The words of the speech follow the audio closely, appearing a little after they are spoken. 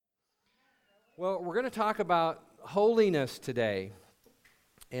Well, we're going to talk about holiness today.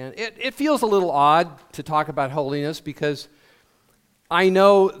 And it feels a little odd to talk about holiness because I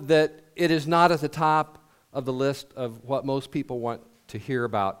know that it is not at the top of the list of what most people want to hear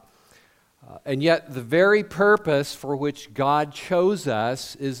about. And yet the very purpose for which God chose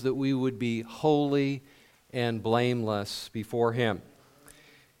us is that we would be holy and blameless before Him.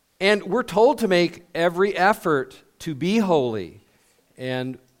 And we're told to make every effort to be holy.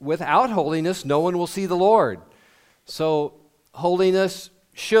 And without holiness, no one will see the Lord. So holiness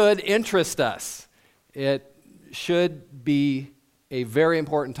should interest us. It should be a very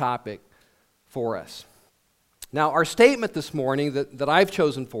important topic for us. Now, our statement this morning that I've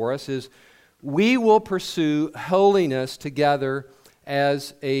chosen for us is, we will pursue holiness together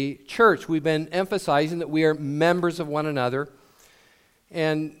as a church. We've been emphasizing that we are members of one another.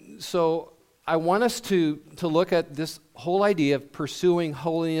 And so I want us to look at this whole idea of pursuing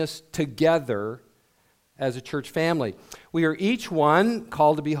holiness together as a church family. We are each one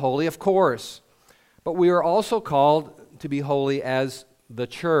called to be holy, of course, but we are also called to be holy as the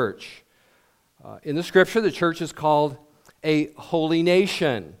church. In the Scripture, the church is called a holy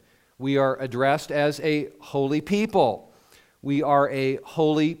nation. We are addressed as a holy people. We are a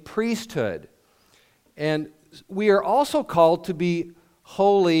holy priesthood. And we are also called to be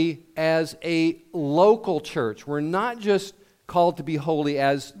holy as a local church. We're not just called to be holy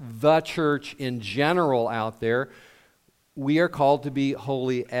as the church in general out there. We are called to be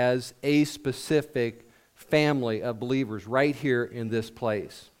holy as a specific family of believers right here in this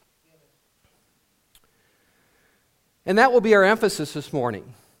place. And that will be our emphasis this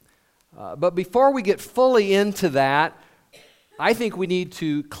morning. But before we get fully into that, I think we need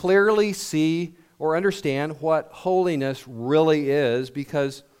to clearly see or understand what holiness really is,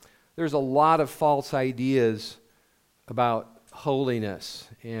 because there's a lot of false ideas about holiness.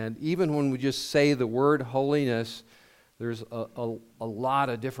 And even when we just say the word holiness, there's a lot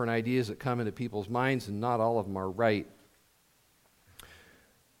of different ideas that come into people's minds, and not all of them are right.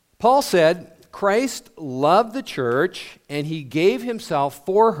 Paul said, Christ loved the church, and He gave Himself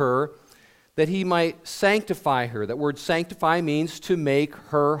for her that He might sanctify her. That word sanctify means to make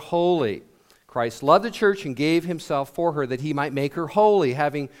her holy. Christ loved the church and gave Himself for her that He might make her holy,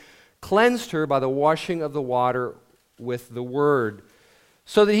 having cleansed her by the washing of the water with the word,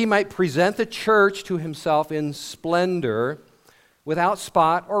 so that He might present the church to Himself in splendor, without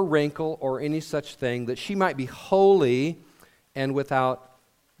spot or wrinkle or any such thing, that she might be holy and without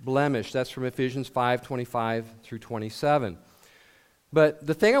blemish. That's from Ephesians 5:25 through 27. But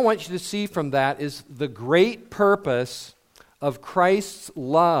the thing I want you to see from that is the great purpose of Christ's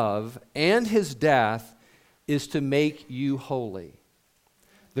love and His death is to make you holy.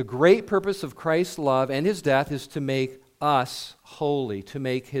 The great purpose of Christ's love and His death is to make us holy, to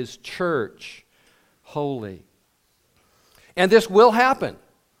make His church holy. And this will happen.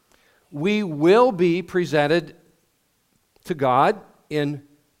 We will be presented to God in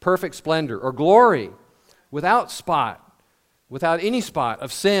perfect splendor or glory, without spot, without any spot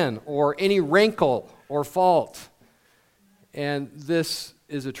of sin or any wrinkle or fault. And this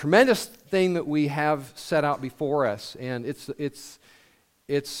is a tremendous thing that we have set out before us, and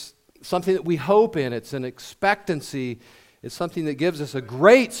it's something that we hope in. It's an expectancy. It's something that gives us a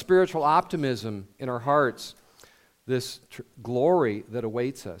great spiritual optimism in our hearts, this glory that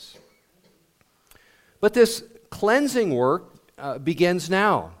awaits us. But this cleansing work begins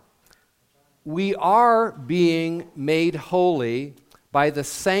now. We are being made holy by the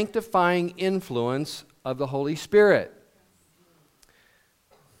sanctifying influence of the Holy Spirit.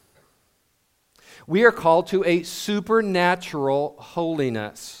 We are called to a supernatural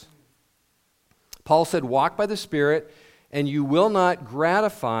holiness. Paul said, walk by the Spirit, and you will not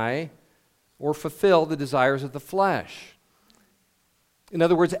gratify or fulfill the desires of the flesh. In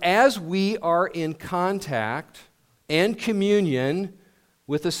other words, as we are in contact and communion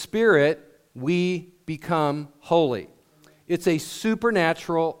with the Spirit, we become holy. It's a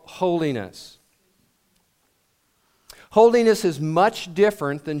supernatural holiness. Holiness is much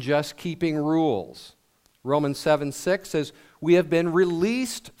different than just keeping rules. Romans 7:6 says, we have been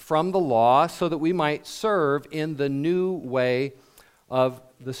released from the law so that we might serve in the new way of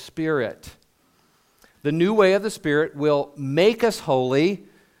the Spirit. The new way of the Spirit will make us holy,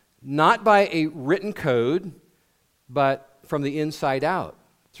 not by a written code, but from the inside out,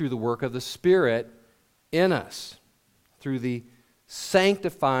 through the work of the Spirit in us, through the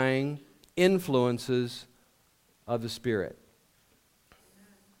sanctifying influences of the Spirit.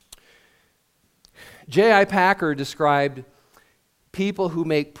 J.I. Packer described people who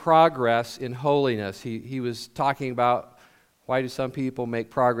make progress in holiness. He was talking about why do some people make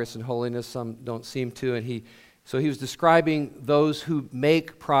progress in holiness, some don't seem to? And so he was describing those who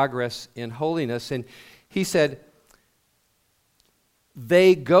make progress in holiness, and he said,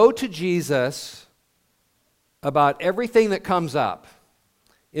 they go to Jesus about everything that comes up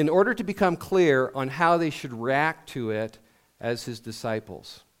in order to become clear on how they should react to it as his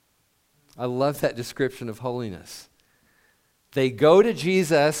disciples. I love that description of holiness. They go to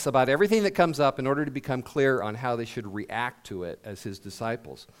Jesus about everything that comes up in order to become clear on how they should react to it as his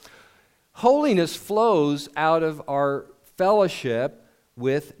disciples. Holiness flows out of our fellowship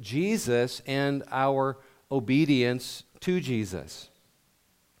with Jesus and our obedience to Jesus.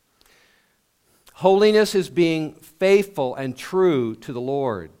 Holiness is being faithful and true to the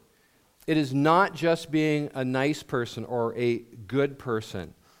Lord. It is not just being a nice person or a good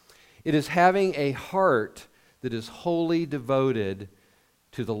person. It is having a heart that is wholly devoted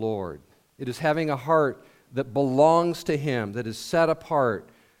to the Lord. It is having a heart that belongs to Him, that is set apart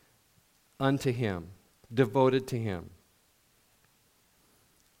unto Him, devoted to Him.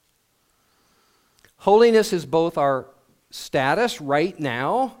 Holiness is both our status right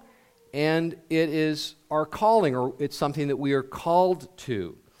now, and it is our calling, or it's something that we are called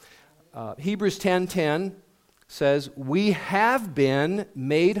to. Hebrews 10:10 says, "We have been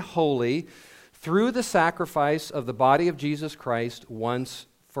made holy through the sacrifice of the body of Jesus Christ once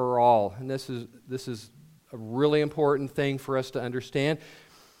for all." And this is a really important thing for us to understand.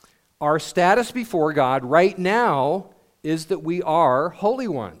 Our status before God right now is that we are holy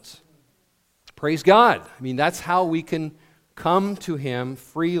ones. Praise God. I mean, that's how we can come to Him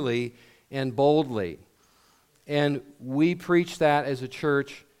freely and boldly. And we preach that as a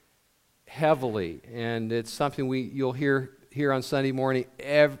church heavily. And it's something you'll hear here on Sunday morning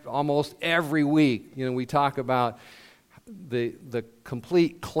almost every week. You know, we talk about the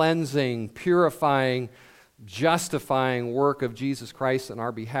complete cleansing, purifying, justifying work of Jesus Christ on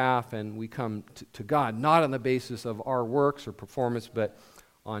our behalf, and we come to God not on the basis of our works or performance, but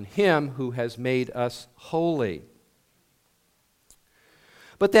on Him who has made us holy.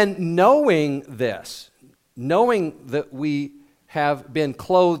 But then knowing that we have been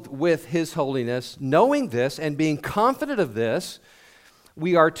clothed with His holiness, knowing this and being confident of this,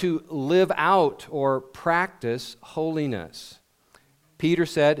 we are to live out or practice holiness. Peter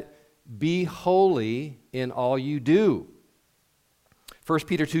said, "Be holy in all you do." 1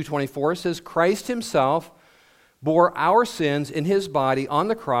 Peter 2:24 says, "Christ Himself bore our sins in His body on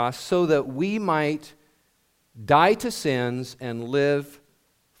the cross so that we might die to sins and live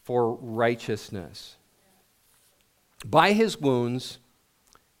for righteousness. By His wounds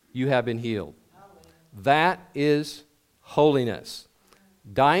you have been healed." That is holiness.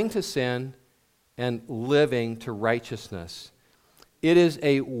 Dying to sin and living to righteousness. It is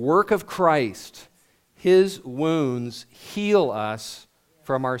a work of Christ. His wounds heal us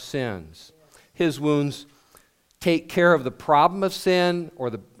from our sins. His wounds take care of the problem of sin,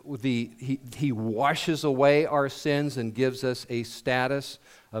 or He washes away our sins and gives us a status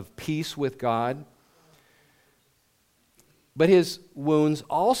of peace with God. But His wounds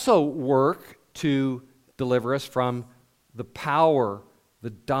also work to deliver us from the power,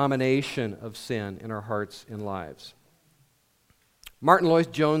 the domination of sin in our hearts and lives. Martin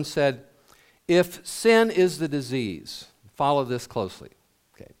Lloyd-Jones said, "If sin is the disease," follow this closely,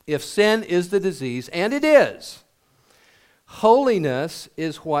 okay? If sin is the disease, and it is, holiness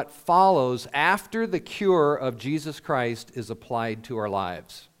is what follows after the cure of Jesus Christ is applied to our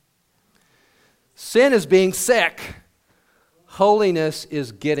lives. Sin is being sick. Holiness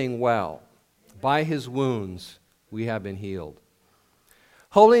is getting well. By His wounds, we have been healed.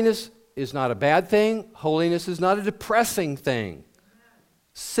 Holiness is not a bad thing. Holiness is not a depressing thing.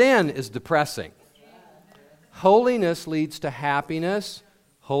 Sin is depressing. Holiness leads to happiness.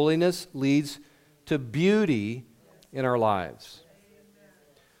 Holiness leads to beauty in our lives.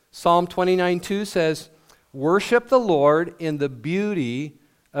 Psalm 29:2 says, "Worship the Lord in the beauty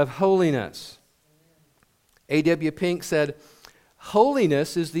of holiness." A.W. Pink said,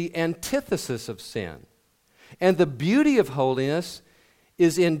 "Holiness is the antithesis of sin, and the beauty of holiness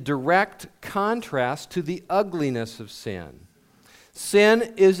is in direct contrast to the ugliness of sin.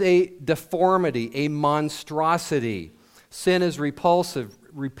 Sin is a deformity, a monstrosity. Sin is repulsive,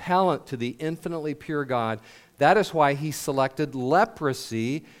 repellent to the infinitely pure God. That is why He selected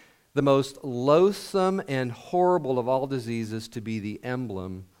leprosy, the most loathsome and horrible of all diseases, to be the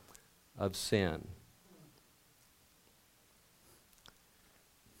emblem of sin."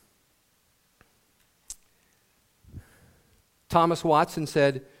 Thomas Watson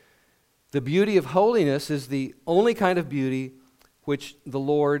said, "The beauty of holiness is the only kind of beauty which the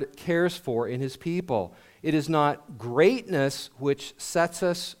Lord cares for in his people. It is not greatness which sets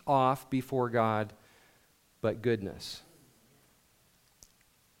us off before God, but goodness.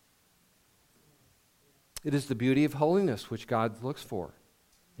 It is the beauty of holiness which God looks for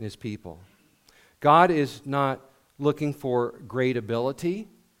in his people. God is not looking for great ability.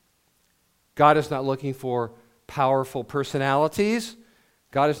 God is not looking for powerful personalities.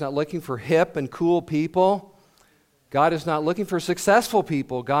 God is not looking for hip and cool people. God is not looking for successful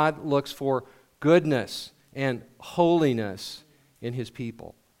people. God looks for goodness and holiness in his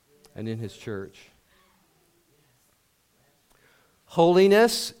people and in his church.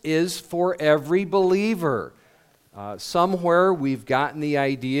 Holiness is for every believer. Somewhere we've gotten the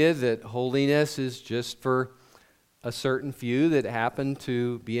idea that holiness is just for a certain few that happen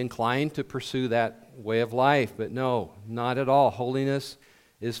to be inclined to pursue that way of life. But no, not at all. Holiness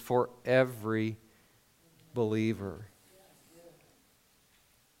is for every believer.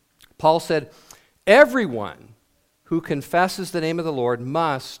 Paul said, everyone who confesses the name of the Lord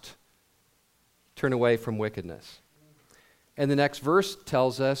must turn away from wickedness. And the next verse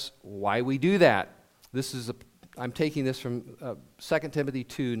tells us why we do that. I'm taking this from 2 Timothy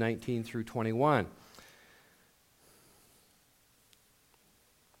 2, 19 through 21.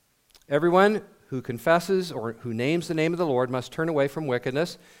 Everyone who confesses or who names the name of the Lord must turn away from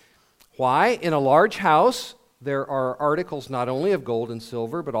wickedness. Why? In a large house, there are articles not only of gold and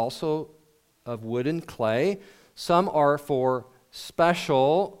silver, but also of wood and clay. Some are for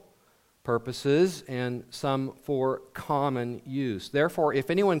special purposes and some for common use. Therefore, if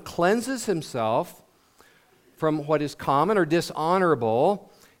anyone cleanses himself from what is common or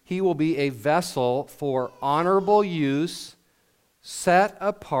dishonorable, he will be a vessel for honorable use, set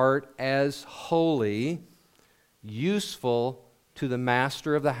apart as holy, useful to the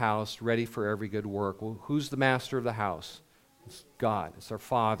master of the house, ready for every good work. Well, who's the master of the house? It's God. It's our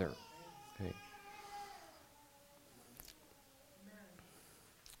Father. Okay.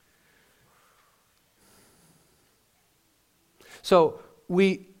 So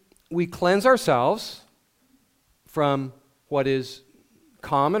we cleanse ourselves from what is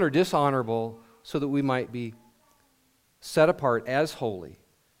common or dishonorable so that we might be set apart as holy,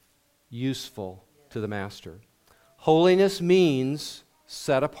 useful to the master. Holiness means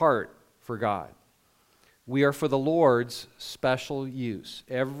set apart for God. We are for the Lord's special use.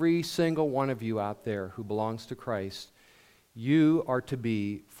 Every single one of you out there who belongs to Christ, you are to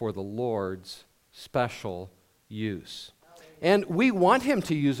be for the Lord's special use. And we want him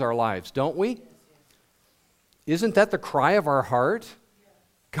to use our lives, don't we? Isn't that the cry of our heart?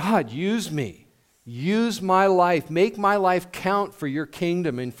 God, use me. Use my life. Make my life count for your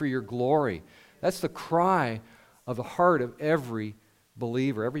kingdom and for your glory. That's the cry of the heart of every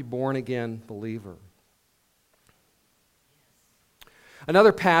believer, every born-again believer.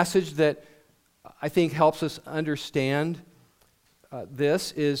 Another passage that I think helps us understand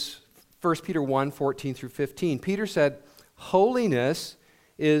this is 1 Peter 1, 14 through 15. Peter said, holiness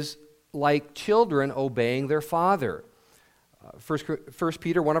is like children obeying their father. First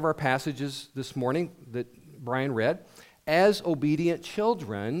Peter, one of our passages this morning that Brian read, as obedient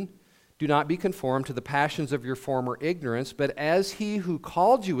children, do not be conformed to the passions of your former ignorance, but as he who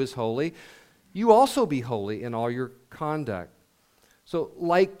called you is holy, you also be holy in all your conduct. So,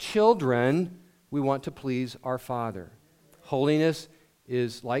 like children, we want to please our Father. Holiness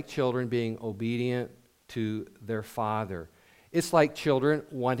is like children being obedient to their Father. It's like children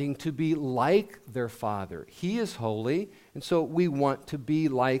wanting to be like their Father. He is holy, and so we want to be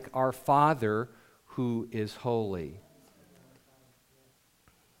like our Father who is holy.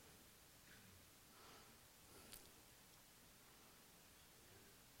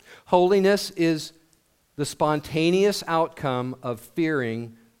 Holiness is the spontaneous outcome of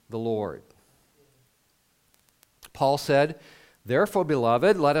fearing the Lord. Paul said, therefore,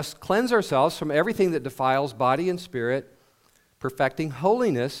 beloved, let us cleanse ourselves from everything that defiles body and spirit, perfecting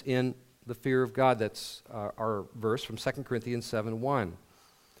holiness in the fear of God. That's our verse from 2 Corinthians 7:1.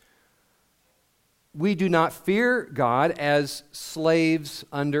 We do not fear God as slaves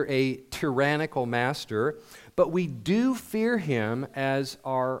under a tyrannical master, but we do fear him as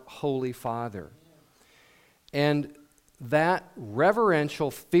our holy Father. And that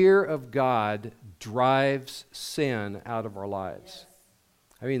reverential fear of God drives sin out of our lives.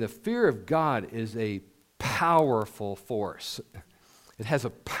 I mean, the fear of God is a powerful force. It has a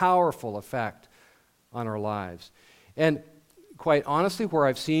powerful effect on our lives. And quite honestly, where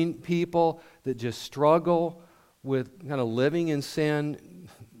I've seen people that just struggle with kind of living in sin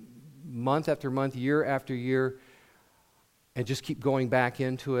month after month, year after year, and just keep going back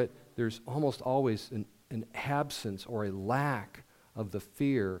into it, there's almost always an absence or a lack of the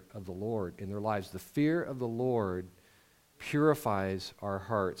fear of the Lord in their lives. The fear of the Lord purifies our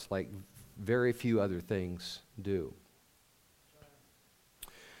hearts like very few other things do.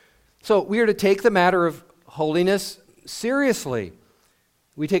 So we are to take the matter of holiness seriously.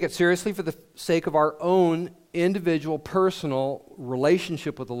 We take it seriously for the sake of our own individual, personal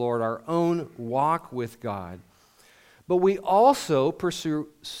relationship with the Lord, our own walk with God. But we also pursue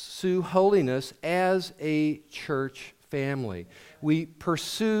holiness as a church family. We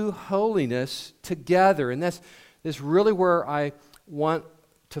pursue holiness together, and that's really where I want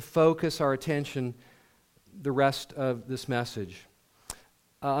to focus our attention the rest of this message.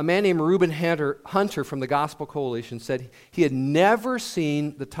 A man named Reuben Hunter from the Gospel Coalition said he had never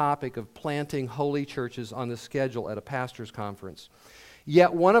seen the topic of planting holy churches on the schedule at a pastor's conference.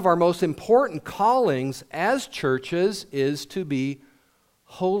 Yet one of our most important callings as churches is to be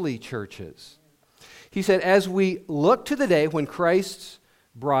holy churches. He said, as we look to the day when Christ's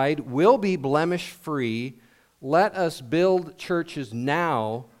bride will be blemish-free, let us build churches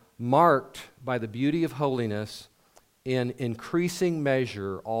now marked by the beauty of holiness in increasing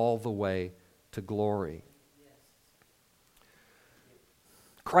measure all the way to glory.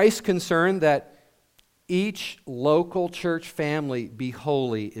 Christ's concern that each local church family be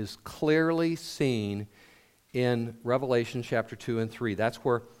holy is clearly seen in Revelation chapter 2 and 3. That's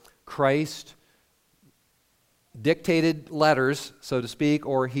where Christ dictated letters, so to speak,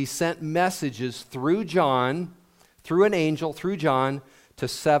 or he sent messages through John, through an angel, through John, to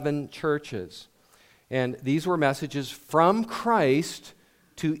 7 churches. And these were messages from Christ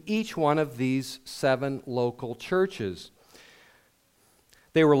to each one of these 7 local churches.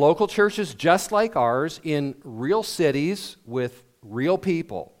 They were local churches just like ours in real cities with real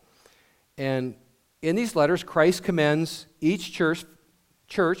people. And in these letters, Christ commends each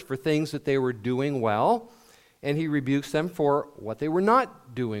church for things that they were doing well, and he rebukes them for what they were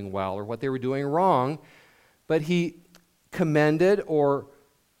not doing well or what they were doing wrong. But he commended or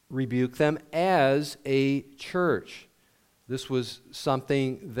rebuked them as a church. This was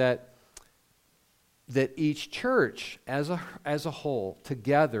something that each church as a whole,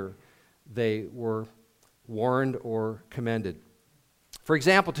 together, they were warned or commended. For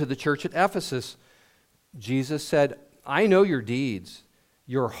example, to the church at Ephesus, Jesus said, I know your deeds,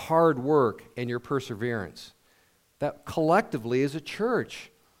 your hard work, and your perseverance. That collectively as a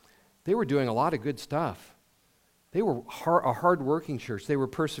church, they were doing a lot of good stuff. They were a hard-working church. They were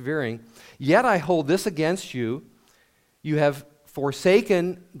persevering. Yet I hold this against you. You have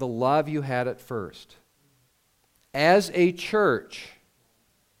forsaken the love you had at first. As a church,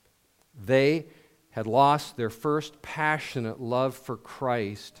 they had lost their first passionate love for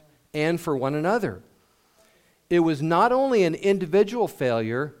Christ and for one another. It was not only an individual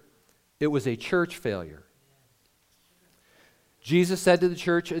failure, it was a church failure. Jesus said to the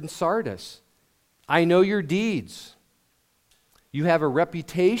church in Sardis, I know your deeds. You have a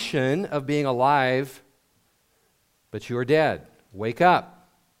reputation of being alive, but you are dead. Wake up.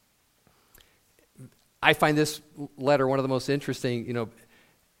 I find this letter one of the most interesting.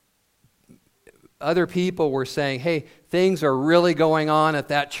 Other people were saying, hey, things are really going on at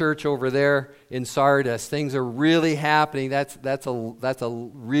that church over there in Sardis. Things are really happening. That's a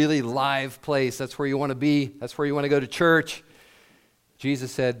really live place. That's where you want to be. That's where you want to go to church.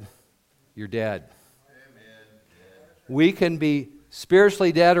 Jesus said, you're dead. We can be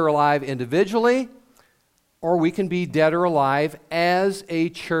spiritually dead or alive individually, or we can be dead or alive as a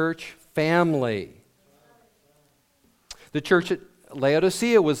church family. The church at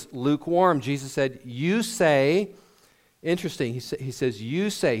Laodicea was lukewarm. Jesus said, you say, interesting, he says, you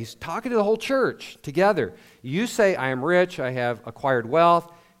say, he's talking to the whole church together. You say, I am rich, I have acquired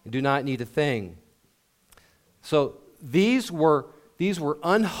wealth, and do not need a thing. So these were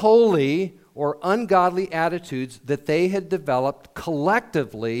unholy or ungodly attitudes that they had developed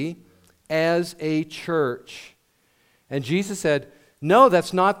collectively as a church. And Jesus said, no,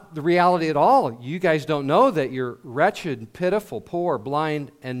 that's not the reality at all. You guys don't know that you're wretched, pitiful, poor,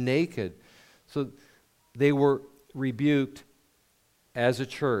 blind, and naked. So they were rebuked as a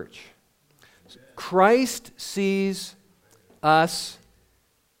church. Christ sees us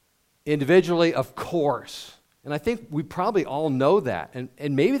individually, of course. And I think we probably all know that.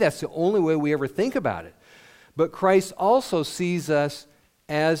 And maybe that's the only way we ever think about it. But Christ also sees us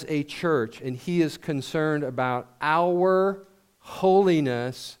as a church, and he is concerned about our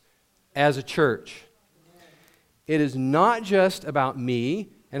holiness as a church. It is not just about me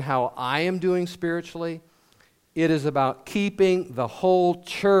and how I am doing spiritually. It is about keeping the whole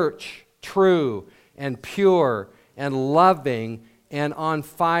church true and pure and loving and on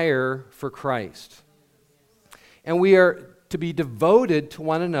fire for Christ. And we are to be devoted to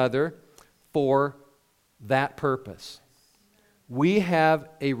one another for that purpose. We have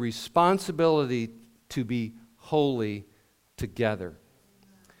a responsibility to be holy together.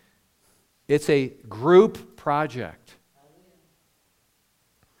 It's a group project.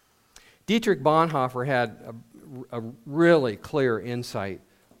 Dietrich Bonhoeffer had a really clear insight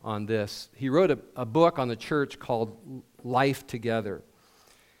on this. He wrote a book on the church called Life Together.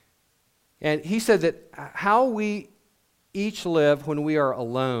 And he said that how we each live when we are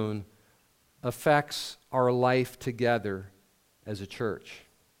alone affects our life together as a church.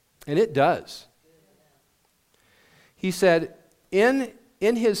 And it does. He said, in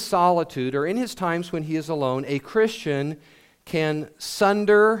his solitude, or in his times when he is alone, a Christian can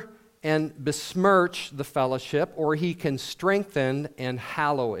sunder and besmirch the fellowship, or he can strengthen and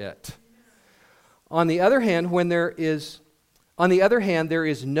hallow it. On the other hand, there is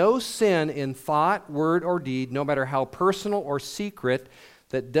no sin in thought, word, or deed, no matter how personal or secret,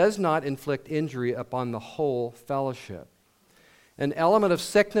 that does not inflict injury upon the whole fellowship. An element of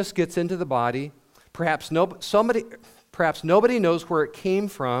sickness gets into the body. Perhaps nobody knows where it came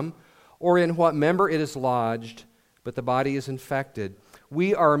from or in what member it is lodged, but the body is infected.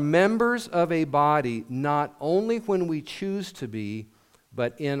 We are members of a body not only when we choose to be,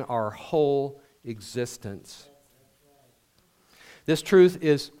 but in our whole existence. This truth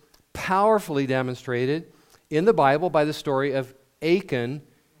is powerfully demonstrated in the Bible by the story of Achan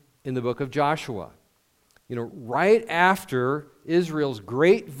in the book of Joshua. Right after Israel's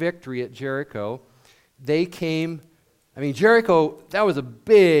great victory at Jericho, they came. Jericho, that was a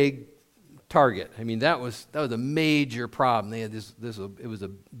big target. That was a major problem. They had it was a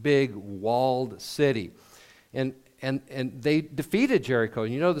big walled city. And they defeated Jericho.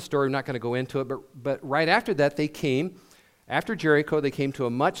 And you know the story, I'm not going to go into it, but right after that after Jericho, they came to a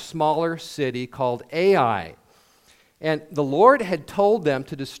much smaller city called Ai. And the Lord had told them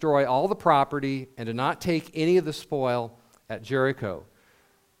to destroy all the property and to not take any of the spoil at Jericho.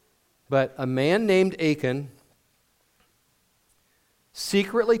 But a man named Achan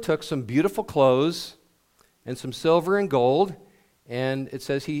secretly took some beautiful clothes and some silver and gold, and it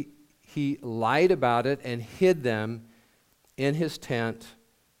says he lied about it and hid them in his tent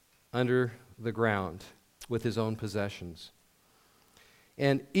under the ground with his own possessions.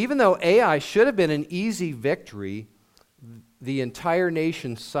 And even though Ai should have been an easy victory, the entire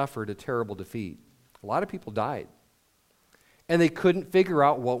nation suffered a terrible defeat. A lot of people died. And they couldn't figure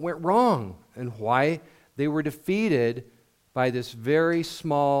out what went wrong and why they were defeated by this very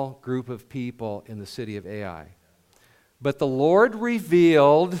small group of people in the city of Ai. But the Lord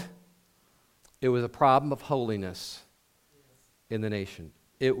revealed it was a problem of holiness in the nation.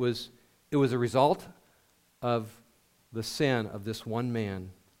 It was a result of the sin of this one man,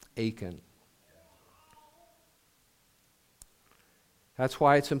 Achan. That's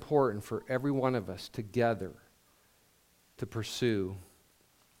why it's important for every one of us together to pursue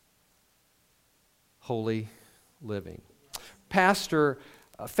holy living. Pastor,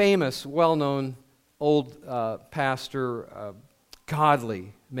 a famous, well-known old pastor,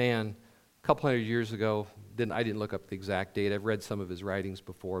 godly man, a couple hundred years ago, I didn't look up the exact date, I've read some of his writings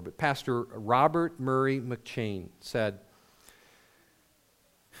before, but Pastor Robert Murray McCheyne said,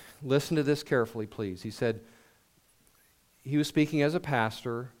 listen to this carefully, please. He said, he was speaking as a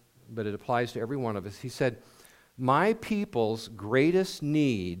pastor, but it applies to every one of us. He said, my people's greatest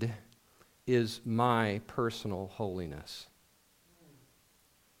need is my personal holiness.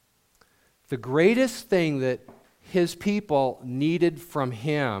 The greatest thing that his people needed from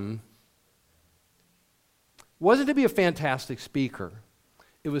him wasn't to be a fantastic speaker.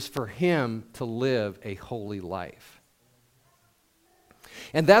 It was for him to live a holy life.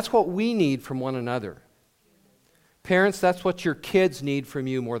 And that's what we need from one another. Parents, that's what your kids need from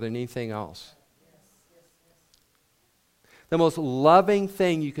you more than anything else. The most loving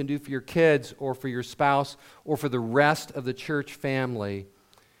thing you can do for your kids or for your spouse or for the rest of the church family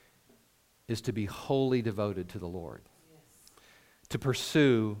is to be wholly devoted to the Lord. To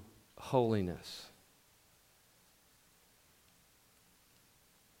pursue holiness.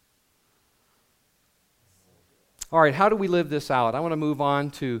 All right, how do we live this out? I want to move on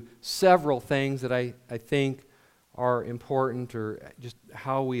to several things that I think are important, or just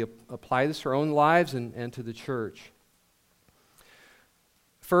how we apply this to our own lives and to the church.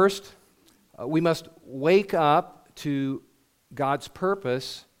 First, we must wake up to God's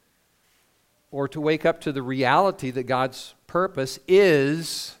purpose, or to wake up to the reality that God's purpose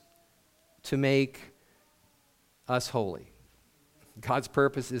is to make us holy. God's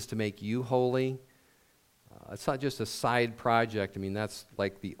purpose is to make you holy. It's not just a side project. That's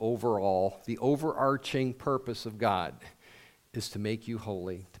like the overarching purpose of God, is to make you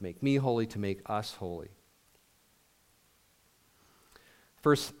holy, to make me holy, to make us holy.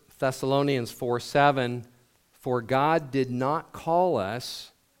 1 Thessalonians 4:7, for God did not call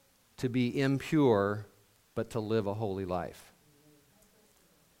us to be impure, but to live a holy life.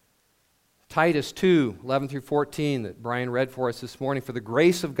 Titus 2:11 through 14 that Brian read for us this morning, for the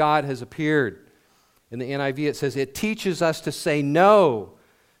grace of God has appeared. In the NIV it says, it teaches us to say no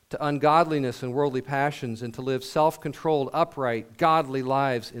to ungodliness and worldly passions and to live self-controlled, upright, godly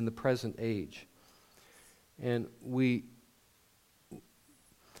lives in the present age. And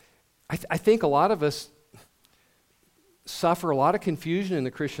I think a lot of us suffer a lot of confusion in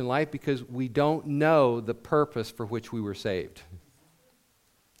the Christian life because we don't know the purpose for which we were saved.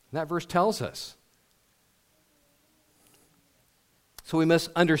 And that verse tells us. So we must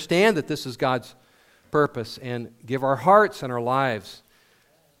understand that this is God's purpose and give our hearts and our lives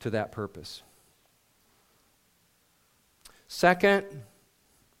to that purpose. Second,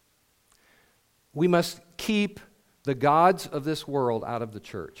 we must keep the gods of this world out of the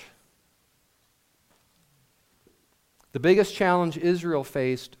church. The biggest challenge Israel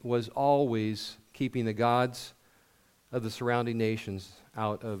faced was always keeping the gods of the surrounding nations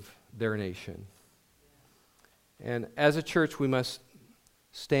out of their nation. And as a church, we must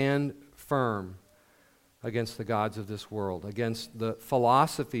stand firm against the gods of this world, against the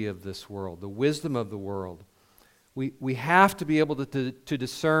philosophy of this world, the wisdom of the world. We have to be able to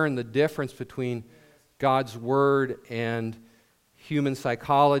discern the difference between God's word and human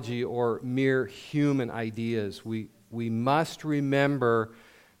psychology or mere human ideas. We must remember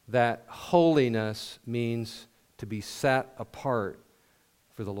that holiness means to be set apart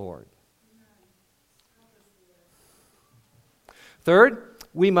for the Lord. Third,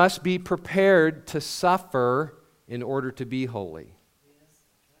 we must be prepared to suffer in order to be holy.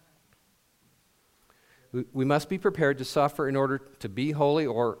 We must be prepared to suffer in order to be holy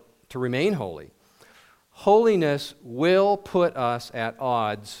or to remain holy. Holiness will put us at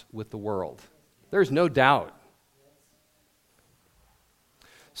odds with the world. There's no doubt.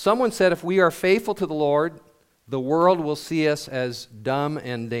 Someone said if we are faithful to the Lord, the world will see us as dumb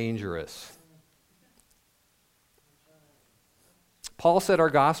and dangerous. Paul said our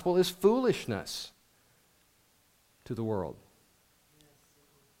gospel is foolishness to the world.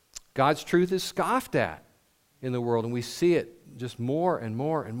 God's truth is scoffed at in the world, and we see it just more and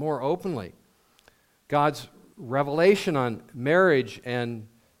more and more openly. God's revelation on marriage and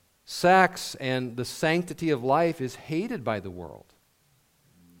sex and the sanctity of life is hated by the world.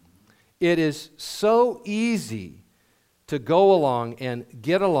 It is so easy to go along and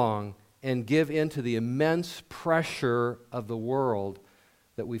get along and give in to the immense pressure of the world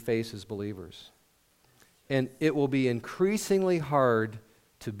that we face as believers. And it will be increasingly hard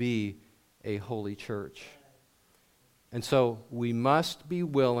to be a holy church. And so we must be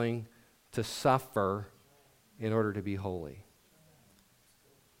willing to suffer in order to be holy.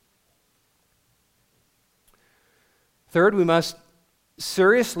 Third, we must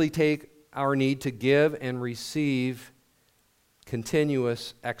seriously take our need to give and receive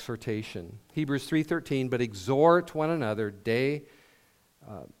continuous exhortation. Hebrews 3:13, but exhort one another day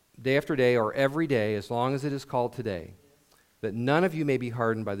after day or every day, as long as it is called today, that none of you may be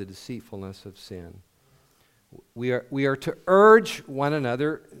hardened by the deceitfulness of sin. We are to urge one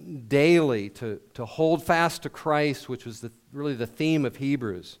another daily to hold fast to Christ, which was really the theme of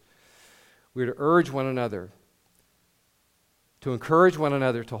Hebrews. We are to urge one another, to encourage one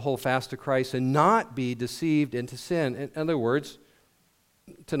another to hold fast to Christ and not be deceived into sin. In other words,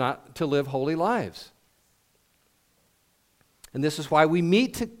 to live holy lives. And this is why we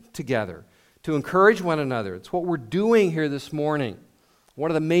meet together, to encourage one another. It's what we're doing here this morning.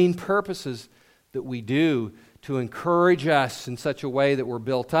 One of the main purposes that we do to encourage us in such a way that we're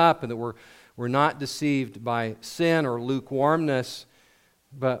built up and that we're not deceived by sin or lukewarmness,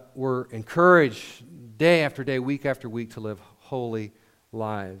 but we're encouraged day after day, week after week to live holy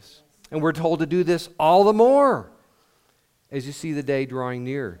lives. And we're told to do this all the more as you see the day drawing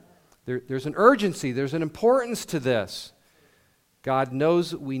near. There's an urgency, there's an importance to this. God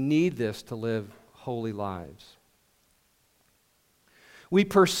knows that we need this to live holy lives. We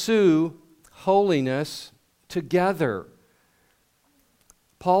pursue holiness together.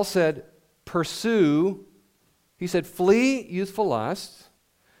 Paul said, he said, flee youthful lusts,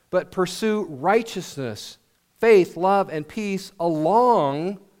 but pursue righteousness, faith, love, and peace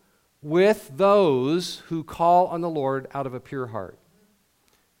along with those who call on the Lord out of a pure heart.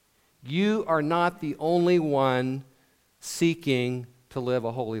 You are not the only one seeking to live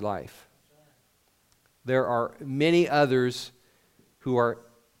a holy life. There are many others who are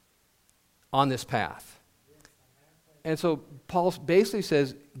on this path. And so Paul basically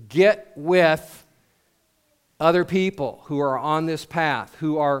says, get with other people who are on this path,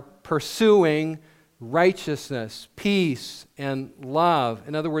 who are pursuing righteousness, peace, and love.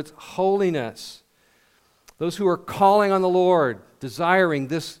 In other words, holiness. Those who are calling on the Lord, desiring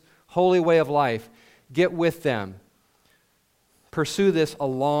this holy way of life, get with them. Pursue this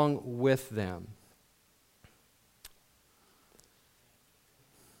along with them.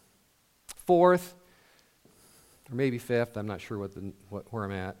 Fourth, or maybe fifth, I'm not sure where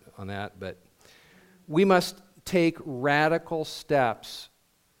I'm at on that, but we must take radical steps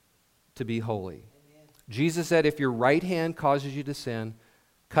to be holy. Amen. Jesus said, if your right hand causes you to sin,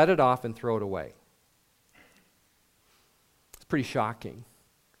 cut it off and throw it away. It's pretty shocking,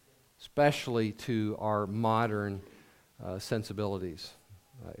 especially to our modern sensibilities.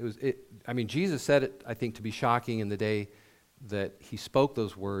 Jesus said it, I think, to be shocking in the day that he spoke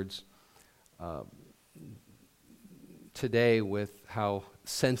those words. Today, with how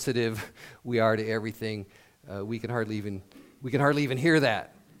sensitive we are to everything, we can hardly even hear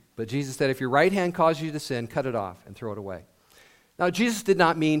that. But Jesus said, if your right hand causes you to sin, cut it off and throw it away. Now, Jesus did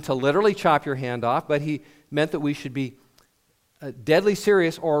not mean to literally chop your hand off, but he meant that we should be deadly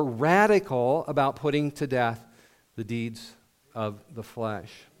serious or radical about putting to death the deeds of the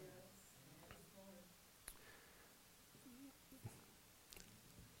flesh.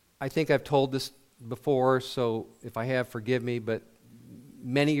 I think I've told this before, so if I have, forgive me, but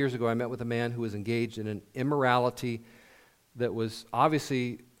many years ago I met with a man who was engaged in an immorality that was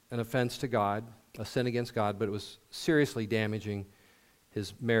obviously an offense to God, a sin against God, but it was seriously damaging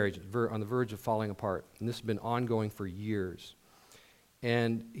his marriage, on the verge of falling apart. And this has been ongoing for years.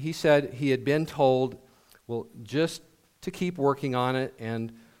 And he said he had been told, well, just to keep working on it,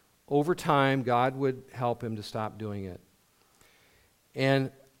 and over time God would help him to stop doing it.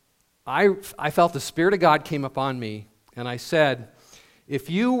 And I felt the Spirit of God came upon me, and I said, if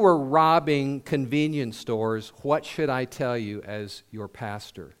you were robbing convenience stores, what should I tell you as your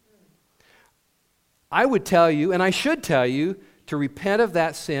pastor? I would tell you, and I should tell you, to repent of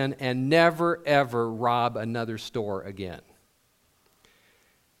that sin and never, ever rob another store again.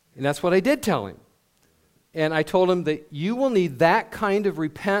 And that's what I did tell him. And I told him that you will need that kind of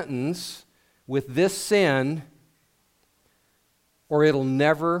repentance with this sin, or it'll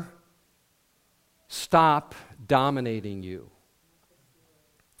never stop dominating you.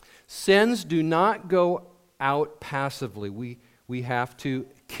 Sins do not go out passively. We have to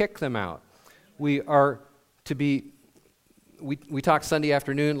kick them out. We are to be, we talked last Sunday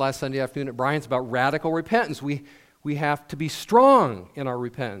afternoon at Brian's about radical repentance. We have to be strong in our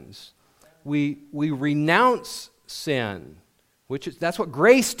repentance. We renounce sin, that's what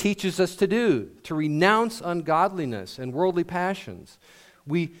grace teaches us to do, to renounce ungodliness and worldly passions.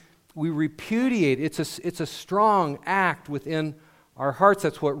 We repudiate. It's a strong act within our hearts.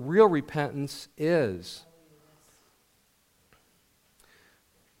 That's what real repentance is.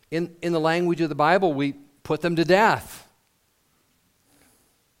 In the language of the Bible, we put them to death.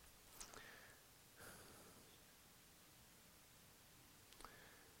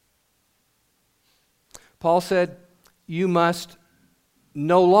 Paul said, you must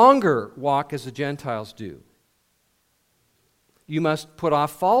no longer walk as the Gentiles do. You must put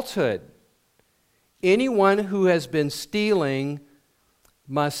off falsehood. Anyone who has been stealing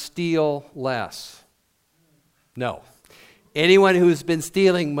must steal less. No. Anyone who has been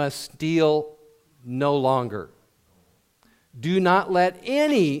stealing must steal no longer. Do not let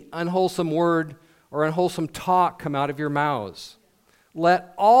any unwholesome word or unwholesome talk come out of your mouths.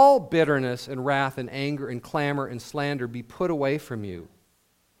 Let all bitterness and wrath and anger and clamor and slander be put away from you.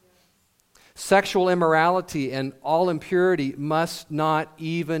 Sexual immorality and all impurity must not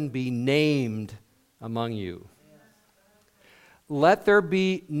even be named among you. Let there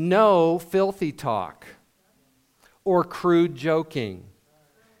be no filthy talk or crude joking.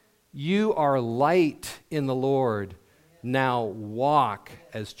 You are light in the Lord. Now walk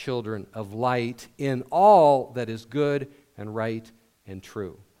as children of light in all that is good and right and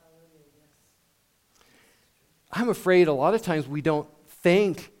true. I'm afraid a lot of times we don't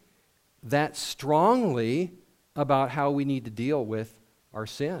think that strongly about how we need to deal with our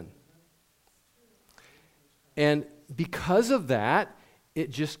sin. And because of that,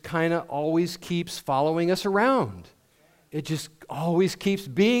 it just kind of always keeps following us around. It just always keeps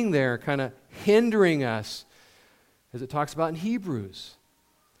being there, kind of hindering us, as it talks about in Hebrews.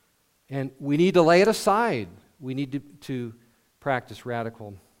 And we need to lay it aside. We need to practice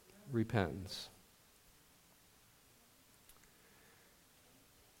radical repentance.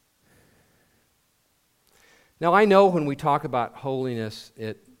 Now, I know when we talk about holiness,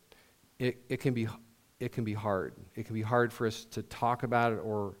 it can be it can be hard. It can be hard for us to talk about it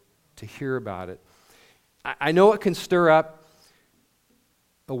or to hear about it. I know it can stir up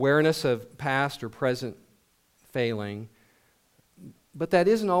awareness of past or present failing, but that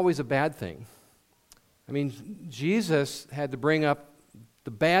isn't always a bad thing. I mean, Jesus had to bring up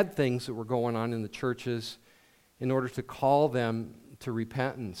the bad things that were going on in the churches in order to call them to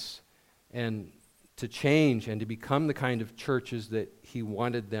repentance and to change and to become the kind of churches that he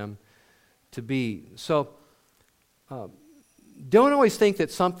wanted them to be. So, don't always think that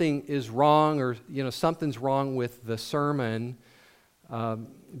something is wrong or something's wrong with the sermon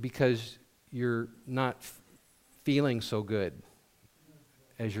because you're not feeling so good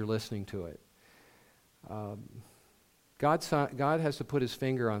as you're listening to it. God has to put his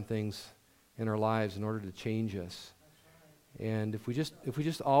finger on things in our lives in order to change us. And if we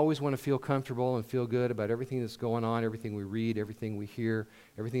just always want to feel comfortable and feel good about everything that's going on, everything we read, everything we hear,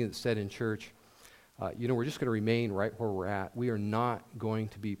 everything that's said in church, we're just going to remain right where we're at. We are not going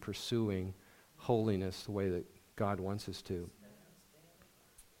to be pursuing holiness the way that God wants us to.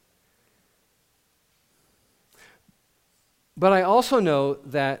 But I also know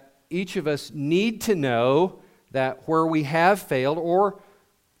that each of us need to know that where we have failed, or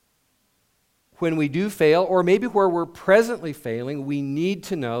when we do fail, or maybe where we're presently failing, we need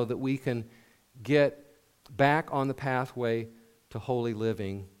to know that we can get back on the pathway to holy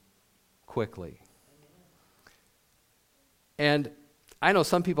living quickly. And I know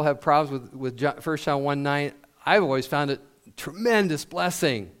some people have problems with 1 John 1:9. I've always found it a tremendous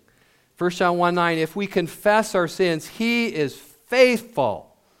blessing. 1 John 1:9, if we confess our sins, he is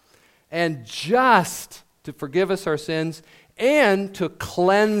faithful and just to forgive us our sins and to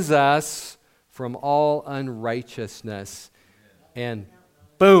cleanse us from all unrighteousness. And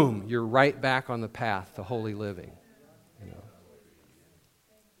boom, you're right back on the path to holy living.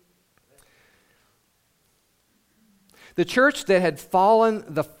 The church that had fallen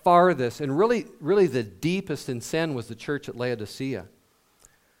the farthest and really the deepest in sin was the church at Laodicea.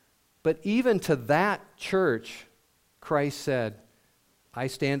 But even to that church, Christ said, I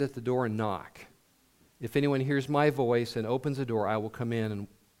stand at the door and knock. If anyone hears my voice and opens the door, I will come in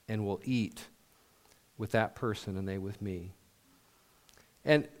and will eat with that person and they with me.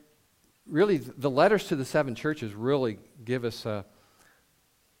 And really, the letters to the 7 churches really give us the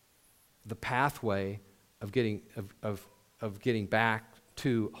pathway of getting back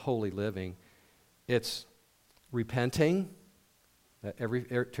to holy living. It's repenting. To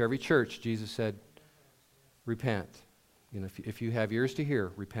every church, Jesus said, repent. If you have ears to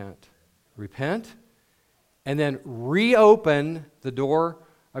hear, repent. Repent, and then reopen the door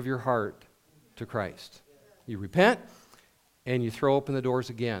of your heart to Christ. You repent, and you throw open the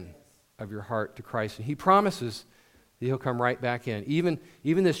doors again of your heart to Christ. And he promises that he'll come right back in. Even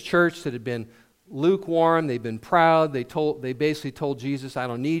this church that had been lukewarm, they've been proud, they basically told Jesus, I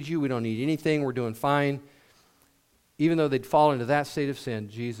don't need you, we don't need anything, we're doing fine. Even though they'd fallen into that state of sin,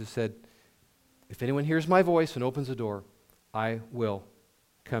 Jesus said, if anyone hears my voice and opens the door, I will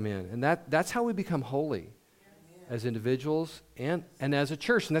come in. And that's how we become holy as individuals and as a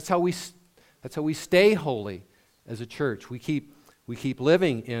church. And that's how we stay holy as a church. We keep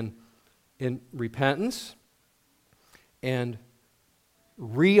living in repentance and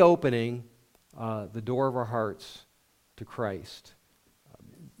reopening the door of our hearts to Christ.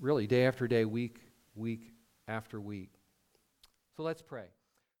 Really, day after day, week after week. So let's pray.